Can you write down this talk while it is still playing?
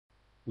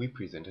We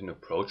present an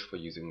approach for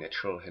using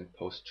natural hand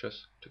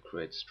postures to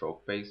create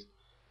stroke-based,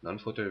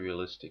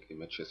 non-photorealistic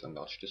images on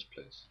large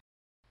displays.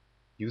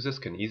 Users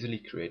can easily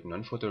create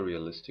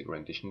non-photorealistic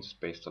renditions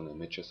based on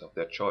images of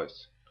their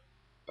choice,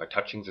 by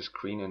touching the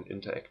screen and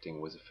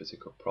interacting with a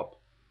physical prop,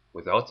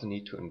 without the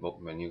need to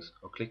invoke menus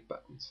or click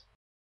buttons.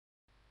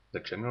 The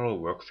general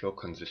workflow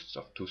consists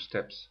of two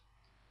steps.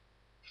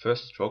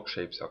 First, stroke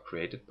shapes are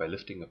created by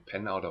lifting a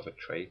pen out of a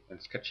tray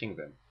and sketching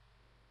them,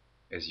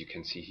 as you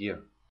can see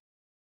here.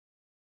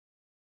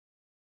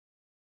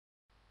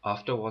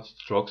 Afterwards,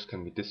 strokes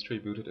can be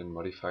distributed and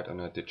modified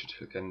on a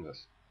digital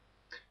canvas.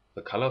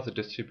 The color of the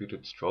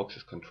distributed strokes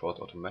is controlled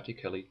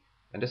automatically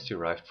and is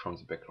derived from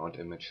the background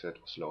image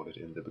that was loaded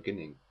in the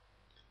beginning.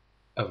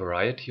 A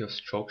variety of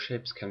stroke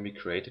shapes can be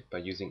created by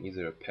using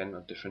either a pen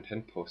or different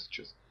hand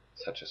postures,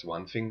 such as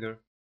one finger,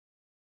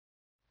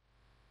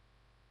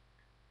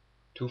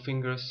 two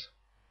fingers,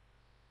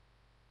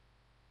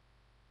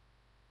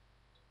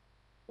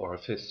 or a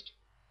fist.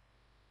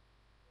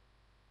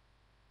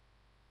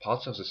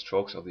 Parts of the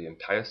strokes of the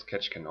entire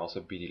sketch can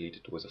also be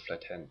deleted with a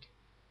flat hand.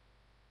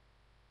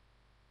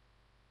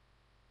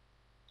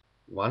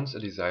 Once a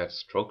desired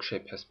stroke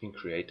shape has been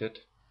created,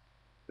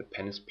 the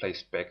pen is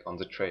placed back on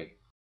the tray.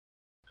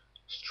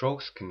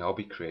 Strokes can now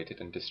be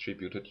created and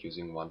distributed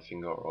using one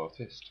finger or a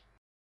fist.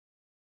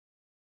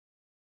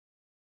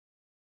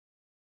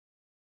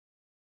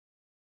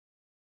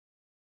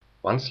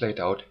 Once laid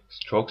out,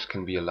 strokes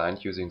can be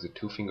aligned using the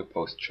two-finger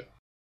posture.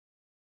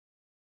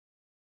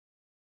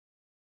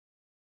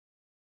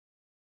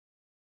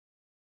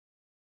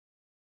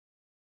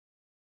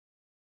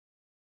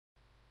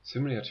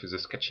 Similar to the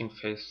sketching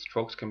phase,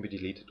 strokes can be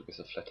deleted with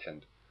a flat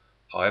hand.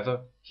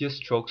 However, here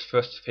strokes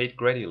first fade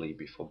gradually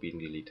before being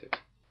deleted.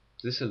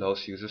 This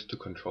allows users to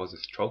control the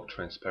stroke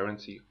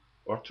transparency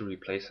or to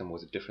replace them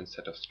with a different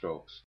set of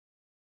strokes.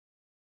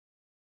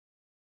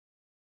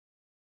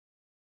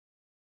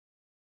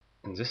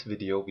 In this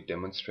video we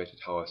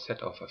demonstrated how a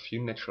set of a few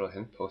natural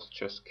hand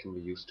postures can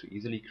be used to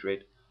easily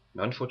create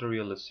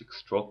non-photorealistic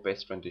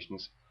stroke-based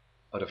renditions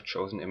out of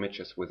chosen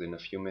images within a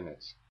few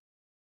minutes.